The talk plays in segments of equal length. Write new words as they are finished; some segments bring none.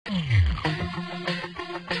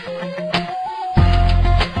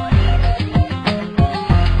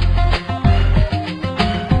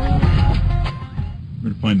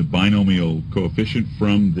efficient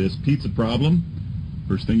from this pizza problem.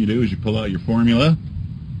 First thing you do is you pull out your formula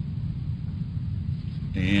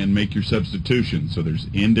and make your substitution. So there's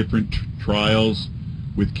n different trials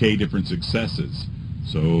with k different successes.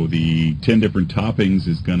 So the 10 different toppings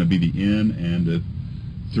is going to be the n, and the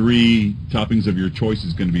 3 toppings of your choice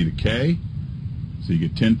is going to be the k. So you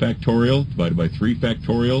get 10 factorial divided by 3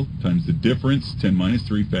 factorial times the difference, 10 minus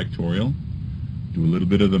 3 factorial. Do a little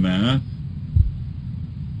bit of the math.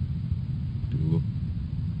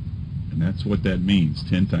 And that's what that means.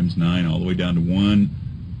 10 times 9 all the way down to 1.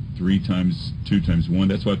 3 times 2 times 1.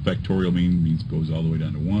 That's what factorial means goes all the way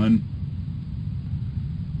down to 1.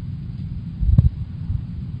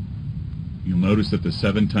 You'll notice that the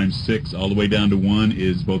 7 times 6 all the way down to 1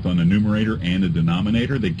 is both on the numerator and the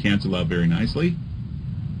denominator. They cancel out very nicely.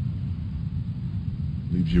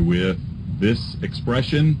 Leaves you with this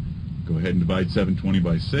expression. Go ahead and divide 720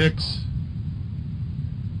 by 6.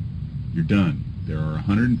 You're done. There are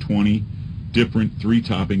 120 different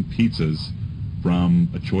 3-topping pizzas from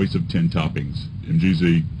a choice of 10 toppings.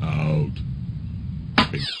 MGZ out.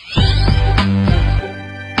 Peace.